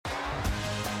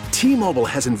T-Mobile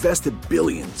has invested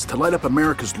billions to light up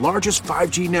America's largest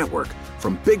 5G network,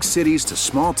 from big cities to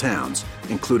small towns,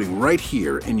 including right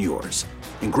here in yours.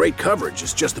 And great coverage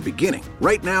is just the beginning.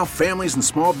 Right now, families and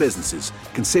small businesses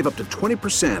can save up to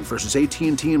 20% versus AT&T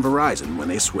and Verizon when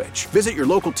they switch. Visit your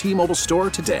local T-Mobile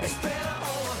store today.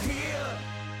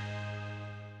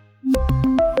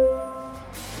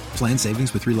 Plan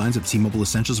savings with 3 lines of T-Mobile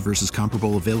Essentials versus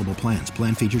comparable available plans.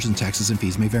 Plan features and taxes and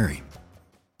fees may vary.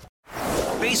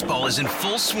 Baseball is in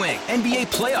full swing. NBA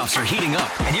playoffs are heating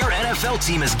up, and your NFL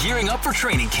team is gearing up for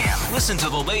training camp. Listen to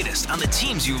the latest on the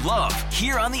teams you love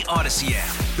here on the Odyssey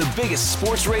app. The biggest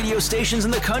sports radio stations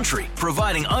in the country,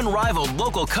 providing unrivaled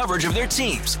local coverage of their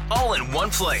teams, all in one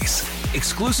place.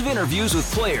 Exclusive interviews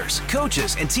with players,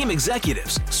 coaches, and team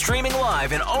executives, streaming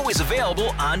live and always available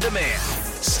on demand.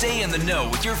 Stay in the know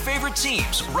with your favorite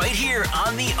teams right here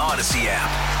on the Odyssey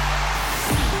app.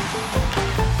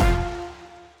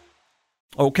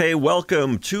 Okay,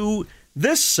 welcome to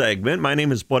this segment. My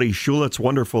name is Buddy Shula. It's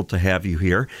wonderful to have you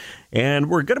here. And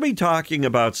we're going to be talking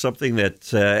about something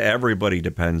that everybody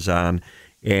depends on,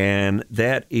 and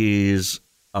that is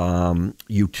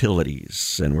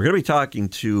utilities. And we're going to be talking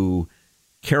to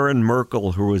Karen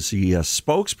Merkel, who is the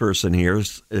spokesperson here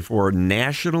for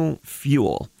National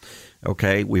Fuel.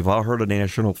 Okay, we've all heard of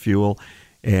National Fuel.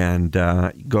 And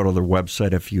go to their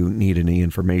website if you need any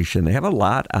information. They have a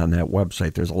lot on that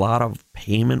website. There's a lot of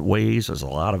payment ways. There's a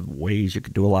lot of ways you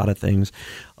can do a lot of things.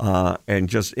 And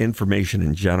just information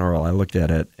in general. I looked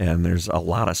at it, and there's a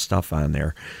lot of stuff on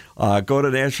there. Go to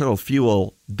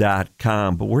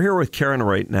nationalfuel.com. But we're here with Karen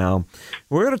right now.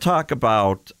 We're going to talk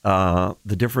about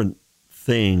the different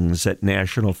things that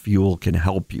National Fuel can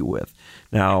help you with.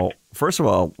 Now, first of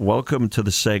all, welcome to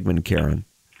the segment, Karen.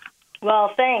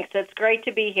 Well, thanks. It's great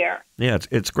to be here. Yeah,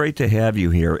 it's great to have you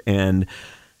here. And,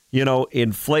 you know,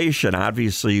 inflation,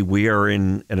 obviously, we are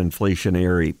in an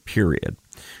inflationary period.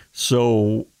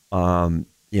 So, you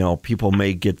know, people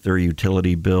may get their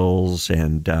utility bills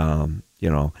and, you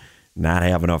know, not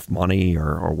have enough money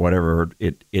or whatever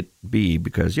it be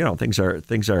because, you know, things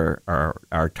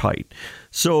are tight.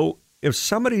 So if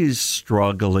somebody's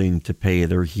struggling to pay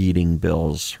their heating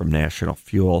bills from National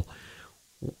Fuel,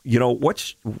 you know,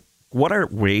 what are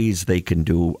ways they can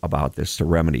do about this to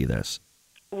remedy this?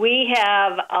 We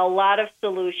have a lot of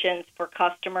solutions for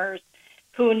customers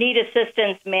who need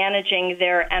assistance managing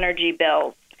their energy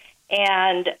bills.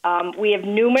 And we have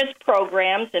numerous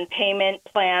programs and payment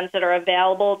plans that are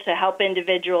available to help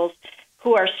individuals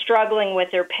who are struggling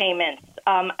with their payments.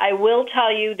 I will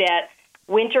tell you that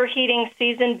winter heating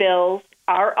season bills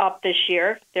are up this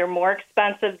year. They're more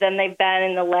expensive than they've been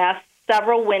in the last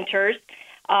several winters.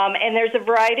 And there's a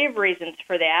variety of reasons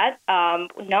for that.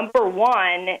 Number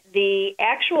one, the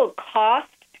actual cost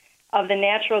of the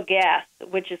natural gas,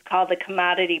 which is called the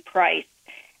commodity price,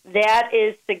 that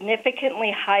is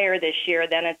significantly higher this year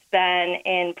than it's been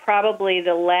in probably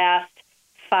the last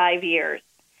 5 years.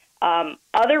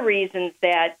 Other reasons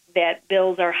that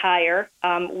bills are higher,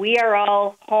 we are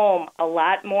all home a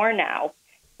lot more now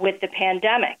with the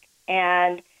pandemic.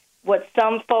 And what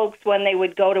some folks, when they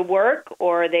would go to work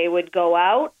or they would go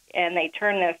out and they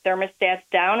turn their thermostats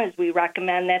down, as we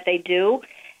recommend that they do,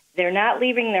 they're not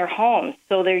leaving their homes.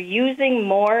 So they're using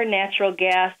more natural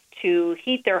gas to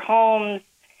heat their homes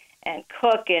and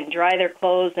cook and dry their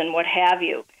clothes and what have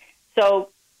you. So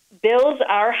bills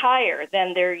are higher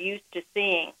than they're used to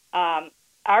seeing.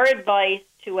 Our advice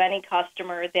to any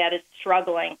customer that is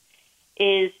struggling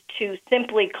is to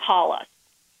simply call us.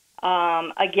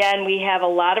 Again, we have a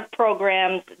lot of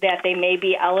programs that they may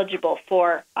be eligible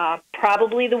for.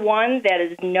 Probably the one that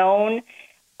is known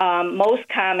most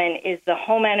common is the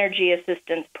Home Energy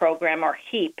Assistance Program, or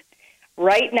HEAP.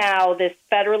 Right now, this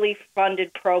federally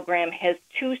funded program has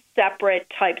 2 separate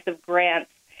types of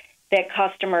grants that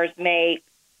customers may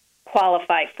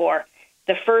qualify for.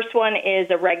 The first one is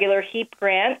a regular HEAP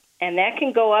grant, and that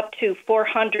can go up to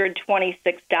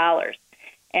 $426.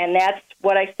 And that's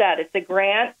what I said. It's a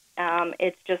grant.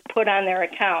 It's just put on their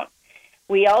account.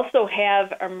 We also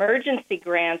have emergency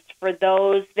grants for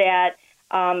those that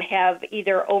have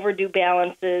either overdue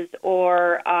balances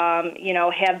or,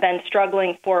 have been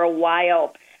struggling for a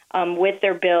while with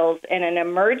their bills. And an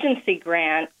emergency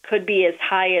grant could be as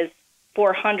high as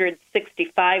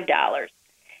 $465.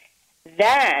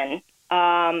 Then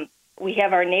we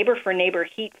have our Neighbor for Neighbor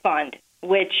Heat Fund,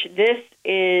 which this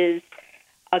is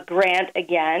a grant,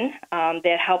 again,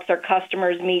 that helps our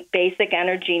customers meet basic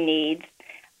energy needs.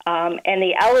 And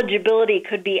the eligibility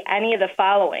could be any of the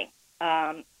following.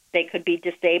 They could be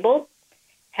disabled,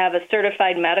 have a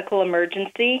certified medical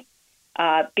emergency,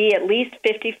 be at least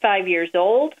 55 years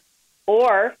old,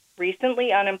 or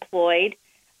recently unemployed,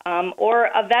 or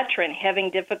a veteran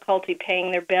having difficulty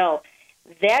paying their bill.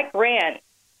 That grant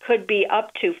could be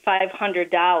up to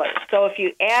 $500. So if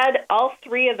you add all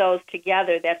three of those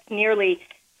together, that's nearly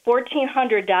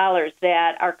 $1,400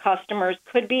 that our customers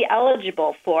could be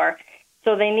eligible for.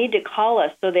 So they need to call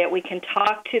us so that we can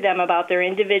talk to them about their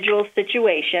individual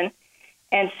situation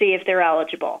and see if they're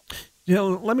eligible.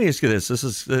 Let me ask you this.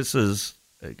 This is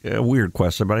a weird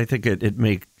question, but I think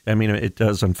it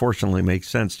does unfortunately make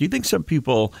sense. Do you think some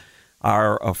people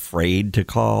are afraid to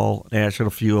call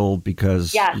National Fuel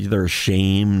because they're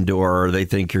ashamed, or they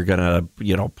think you're going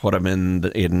to, put them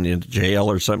in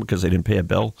jail or something because they didn't pay a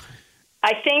bill?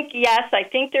 I think, yes. I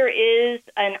think there is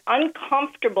an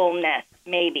uncomfortableness,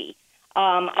 maybe,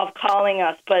 of calling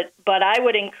us, but I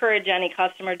would encourage any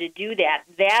customer to do that.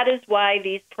 That is why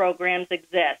these programs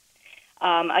exist.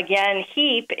 Again,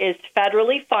 HEAP is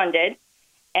federally funded,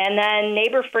 and then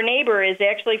Neighbor for Neighbor is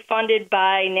actually funded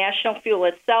by National Fuel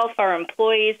itself, our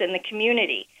employees, and the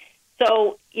community.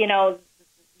 So,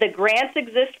 the grants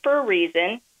exist for a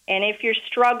reason, and if you're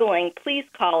struggling, please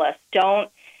call us. Don't,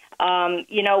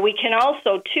 we can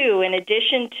also, too, in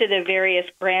addition to the various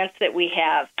grants that we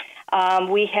have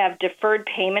deferred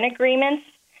payment agreements,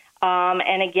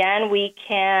 and again, we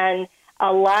can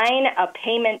align a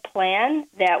payment plan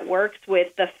that works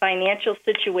with the financial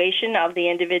situation of the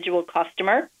individual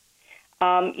customer.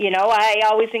 I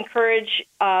always encourage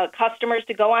customers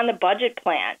to go on the budget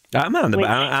plan. I'm actually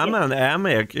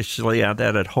on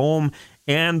that at home,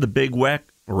 and the Big WEC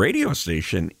radio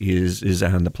station is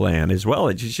on the plan as well.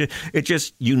 It's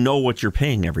just what you're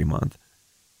paying every month.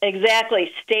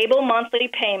 Exactly, stable monthly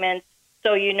payments,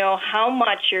 so you know how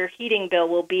much your heating bill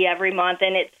will be every month,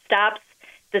 and it stops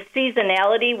the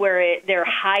seasonality where they're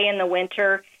high in the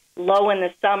winter, low in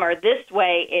the summer. This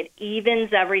way, it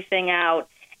evens everything out,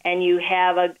 and you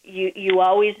have you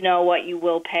always know what you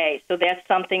will pay. So that's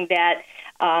something that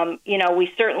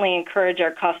we certainly encourage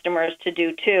our customers to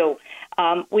do too.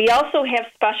 We also have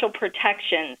special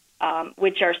protections,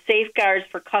 which are safeguards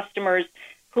for customers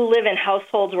who live in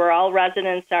households where all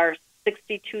residents are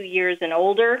 62 years and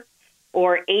older,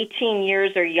 or 18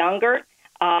 years or younger.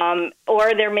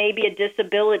 Or there may be a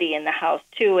disability in the house,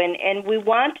 too. And we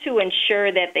want to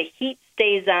ensure that the heat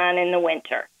stays on in the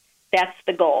winter. That's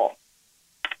the goal.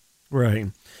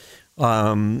 Right.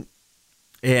 And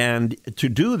to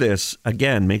do this,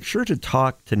 again, make sure to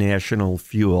talk to National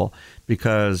Fuel,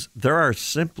 because there are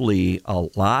simply a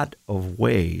lot of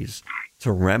ways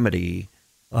to remedy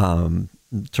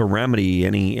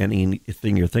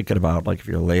anything you're thinking about, like if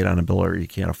you're late on a bill or you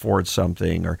can't afford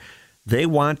something, or they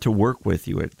want to work with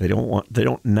you. They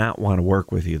don't not want to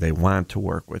work with you. They want to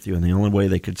work with you. And the only way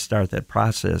they could start that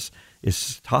process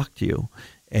is to talk to you.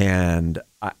 And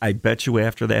I bet you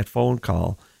after that phone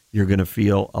call, you're going to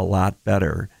feel a lot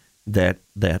better that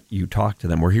you talk to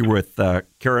them. We're here with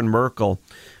Karen Merkel,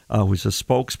 who's a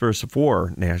spokesperson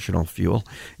for National Fuel.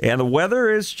 And the weather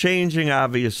is changing,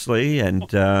 obviously, and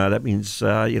that means,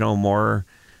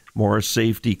 more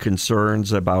safety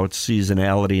concerns about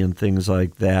seasonality and things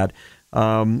like that.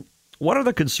 What are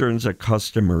the concerns that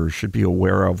customers should be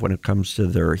aware of when it comes to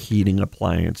their heating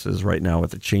appliances right now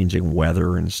with the changing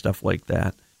weather and stuff like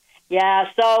that? Yeah,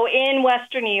 so in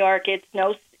Western New York, it's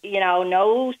no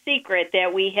secret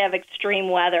that we have extreme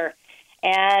weather.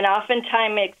 And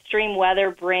oftentimes extreme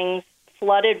weather brings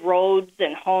flooded roads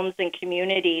and homes and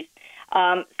communities.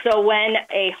 So when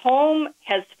a home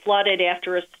has flooded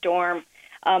after a storm,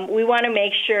 we want to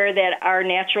make sure that our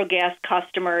natural gas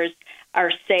customers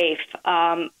are safe.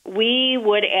 We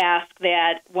would ask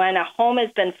that when a home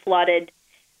has been flooded,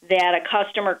 that a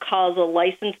customer calls a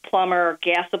licensed plumber or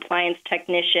gas appliance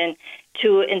technician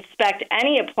to inspect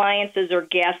any appliances or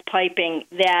gas piping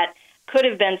that could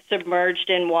have been submerged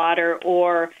in water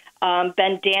or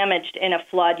been damaged in a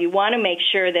flood. You want to make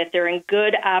sure that they're in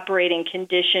good operating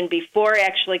condition before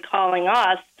actually calling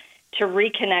us to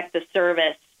reconnect the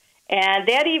service. And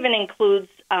that even includes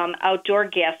outdoor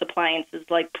gas appliances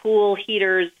like pool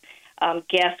heaters,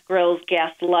 gas grills,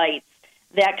 gas lights,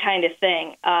 that kind of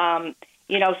thing.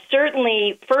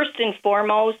 Certainly, first and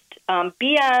foremost,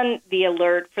 be on the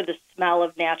alert for the smell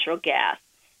of natural gas.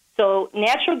 So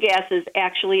natural gas is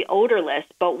actually odorless,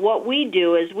 but what we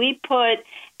do is we put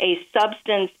a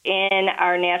substance in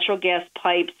our natural gas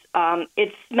pipes.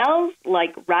 It smells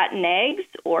like rotten eggs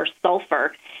or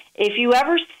sulfur. If you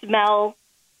ever smell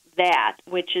that,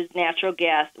 which is natural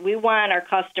gas, we want our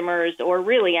customers, or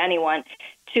really anyone,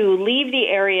 to leave the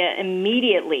area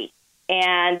immediately.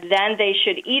 And then they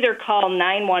should either call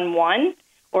 911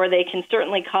 or they can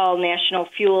certainly call National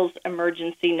Fuel's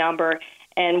emergency number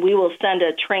and we will send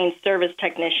a trained service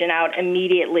technician out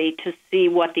immediately to see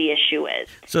what the issue is.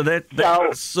 So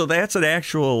that's an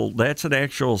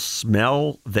actual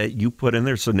smell that you put in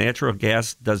there. So natural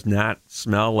gas does not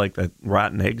smell like the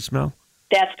rotten egg smell?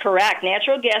 That's correct.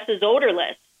 Natural gas is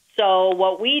odorless. So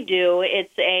what we do,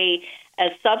 it's a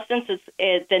substance,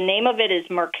 the name of it is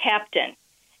mercaptan,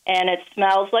 and it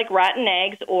smells like rotten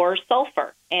eggs or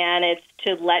sulfur. And it's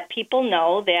to let people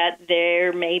know that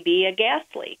there may be a gas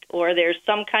leak or there's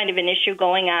some kind of an issue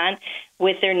going on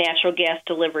with their natural gas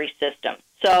delivery system.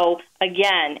 So,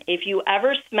 again, if you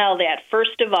ever smell that,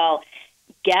 first of all,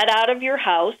 get out of your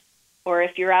house, or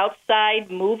if you're outside,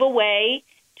 move away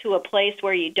to a place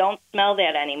where you don't smell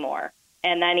that anymore.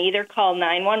 And then either call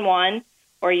 911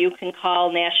 or you can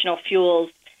call National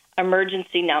Fuel's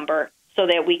emergency number so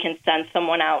that we can send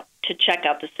someone out to check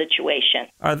out the situation.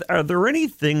 Are there any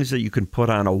things that you can put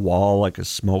on a wall, like a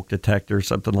smoke detector or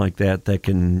something like that, that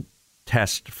can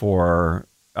test for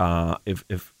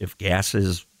if gas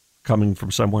is coming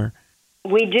from somewhere?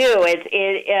 We do.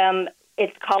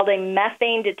 It's called a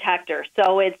methane detector.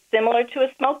 So it's similar to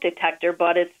a smoke detector,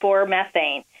 but it's for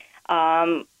methane.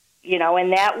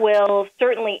 And that will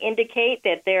certainly indicate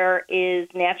that there is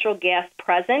natural gas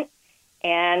present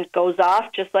and goes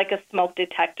off just like a smoke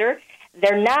detector.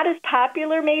 They're not as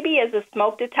popular maybe as a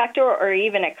smoke detector or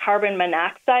even a carbon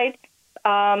monoxide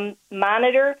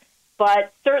monitor,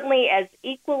 but certainly as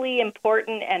equally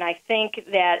important, and I think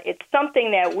that it's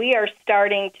something that we are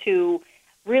starting to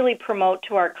really promote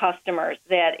to our customers,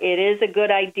 that it is a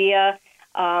good idea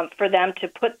for them to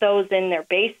put those in their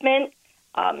basement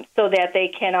so that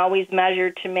they can always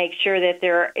measure to make sure that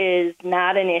there is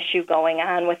not an issue going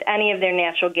on with any of their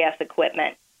natural gas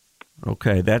equipment.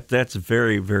 Okay, that's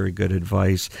very, very good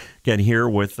advice. Again, here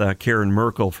with Karen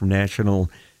Merkel from National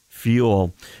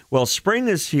Fuel. Well, spring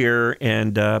is here,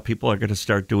 and people are going to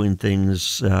start doing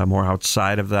things more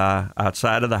outside of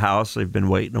the house. They've been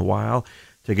waiting a while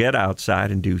to get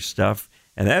outside and do stuff,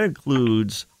 and that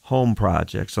includes home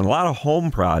projects. And a lot of home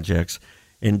projects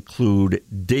include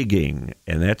digging,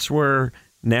 and that's where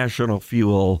National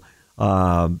Fuel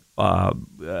pipes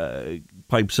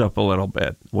up a little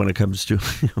bit when it comes to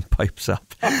pipes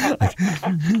up.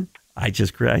 I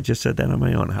just said that on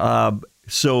my own.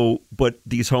 But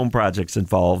these home projects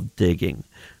involve digging.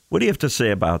 What do you have to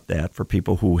say about that for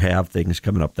people who have things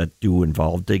coming up that do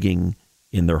involve digging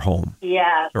in their home?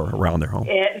 Yeah, or around their home?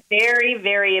 It's very,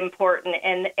 very important,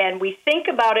 and we think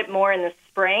about it more in the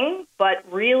spring, but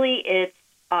really it's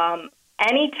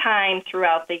any time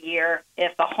throughout the year.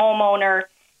 If a homeowner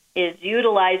is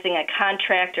utilizing a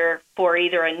contractor for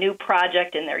either a new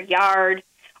project in their yard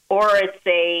or it's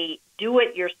a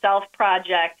do-it-yourself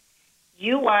project,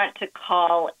 you want to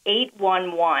call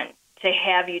 811 to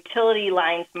have utility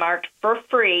lines marked for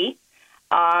free,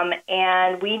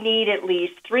 and we need at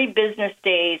least 3 business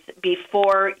days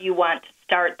before you want to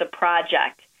start the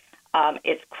project.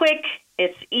 It's quick,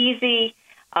 it's easy,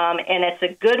 and it's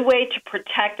a good way to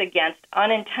protect against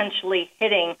unintentionally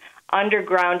hitting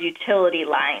underground utility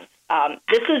lines.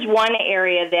 This is one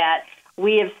area that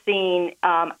we have seen,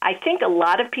 I think a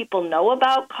lot of people know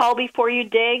about call before you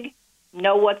dig,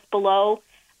 know what's below,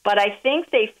 but I think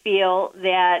they feel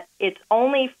that it's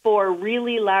only for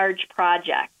really large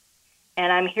projects.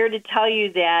 And I'm here to tell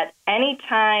you that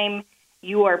anytime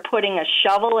you are putting a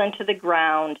shovel into the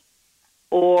ground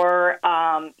or,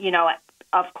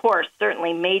 of course,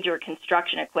 certainly major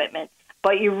construction equipment,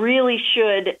 but you really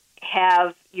should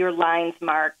have your lines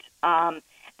marked.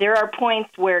 There are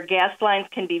points where gas lines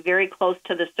can be very close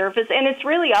to the surface, and it's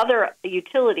really other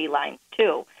utility lines,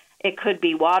 too. It could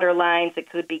be water lines. It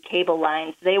could be cable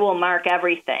lines. They will mark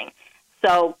everything.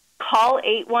 So call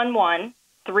 811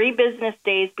 3 business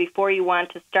days before you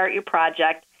want to start your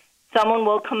project. Someone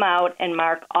will come out and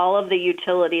mark all of the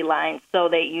utility lines so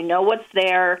that you know what's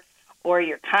there or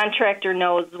your contractor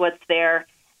knows what's there,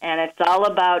 and it's all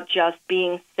about just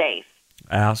being safe.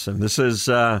 Awesome. This is,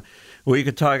 we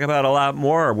could talk about a lot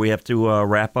more. We have to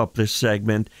wrap up this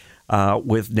segment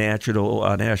with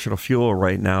National Fuel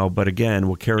right now. But again,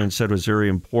 what Karen said was very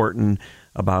important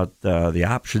about the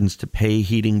options to pay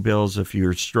heating bills if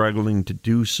you're struggling to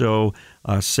do so,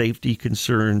 safety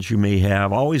concerns you may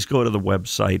have. Always go to the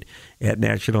website at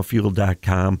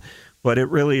nationalfuel.com. But it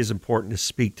really is important to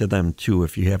speak to them, too,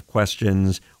 if you have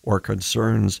questions or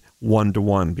concerns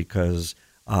one-to-one, because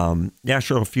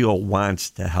National Fuel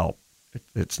wants to help.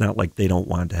 It's not like they don't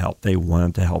want to help. They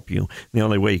want to help you. The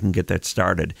only way you can get that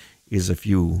started is if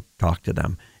you talk to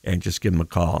them and just give them a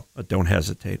call. Don't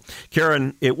hesitate.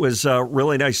 Karen, it was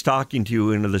really nice talking to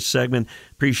you into this segment.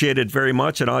 Appreciate it very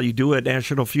much, and all you do at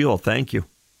National Fuel. Thank you.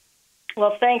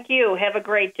 Well, thank you. Have a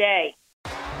great day.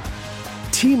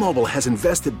 T-Mobile has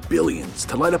invested billions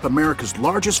to light up America's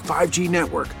largest 5G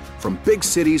network, from big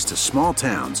cities to small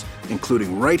towns,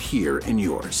 including right here in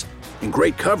yours. And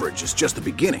great coverage is just the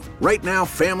beginning. Right now,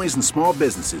 families and small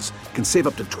businesses can save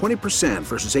up to 20%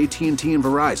 versus AT&T and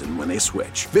Verizon when they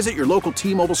switch. Visit your local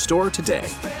T-Mobile store today.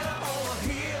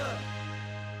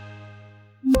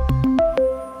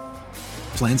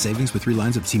 Plan savings with 3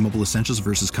 lines of T-Mobile Essentials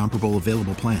versus comparable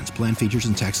available plans. Plan features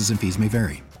and taxes and fees may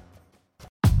vary.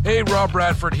 Hey, Rob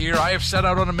Bradford here. I have set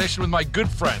out on a mission with my good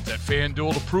friends at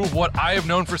FanDuel to prove what I have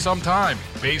known for some time.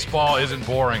 Baseball isn't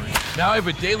boring. Now I have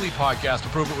a daily podcast to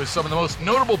prove it with some of the most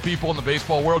notable people in the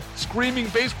baseball world, screaming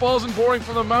baseball isn't boring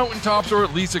from the mountaintops, or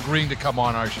at least agreeing to come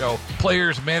on our show.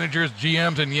 Players, managers,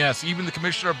 GMs, and yes, even the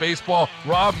commissioner of baseball,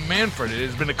 Rob Manfred. It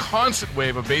has been a constant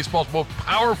wave of baseball's most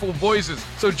powerful voices.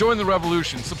 So join the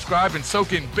revolution. Subscribe and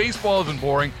soak in Baseball Isn't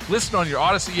Boring. Listen on your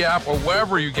Odyssey app or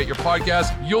wherever you get your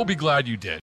podcasts. You'll be glad you did.